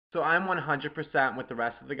So I'm 100% with the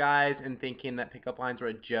rest of the guys in thinking that pickup lines were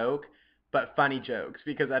a joke, but funny jokes,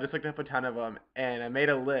 because I just looked up a ton of them, and I made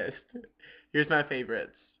a list. Here's my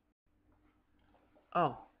favorites.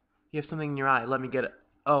 Oh, you have something in your eye. Let me get it.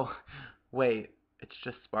 Oh, wait, it's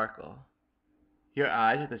just sparkle. Your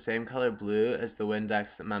eyes are the same color blue as the Windex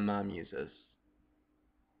that my mom uses.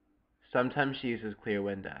 Sometimes she uses clear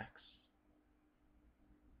Windex.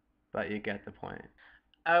 But you get the point.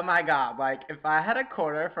 Oh my god, like, if I had a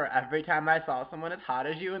quarter for every time I saw someone as hot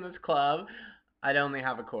as you in this club, I'd only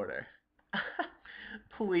have a quarter.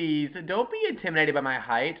 Please, don't be intimidated by my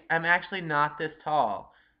height. I'm actually not this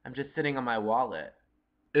tall. I'm just sitting on my wallet.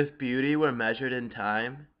 If beauty were measured in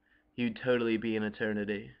time, you'd totally be an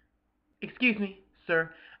eternity. Excuse me,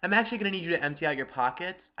 sir. I'm actually going to need you to empty out your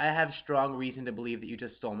pockets. I have strong reason to believe that you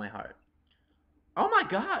just stole my heart. Oh my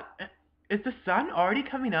god! Is the sun already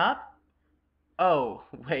coming up? Oh,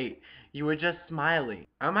 wait, you were just smiling.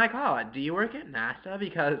 Oh my god, do you work at NASA?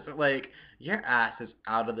 Because, like, your ass is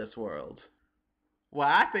out of this world. Well,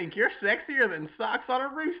 I think you're sexier than socks on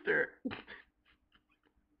a rooster.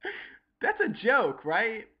 That's a joke,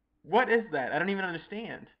 right? What is that? I don't even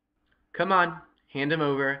understand. Come on, hand him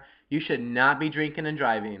over. You should not be drinking and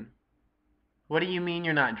driving. What do you mean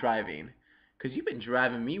you're not driving? 'Cause you've been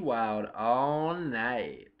driving me wild all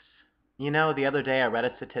night. You know, the other day I read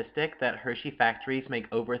a statistic that Hershey factories make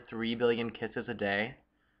over 3 billion kisses a day.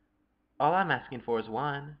 All I'm asking for is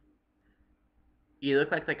one. You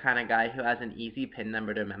look like the kind of guy who has an easy pin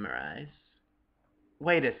number to memorize.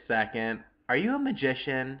 Wait a second. Are you a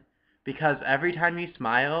magician? Because every time you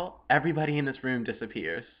smile, everybody in this room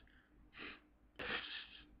disappears.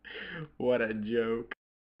 What a joke.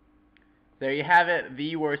 There you have it,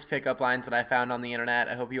 the worst pickup lines that I found on the internet.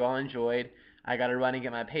 I hope you all enjoyed. I gotta run and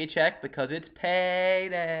get my paycheck because it's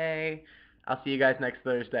payday. I'll see you guys next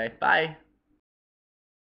Thursday. Bye.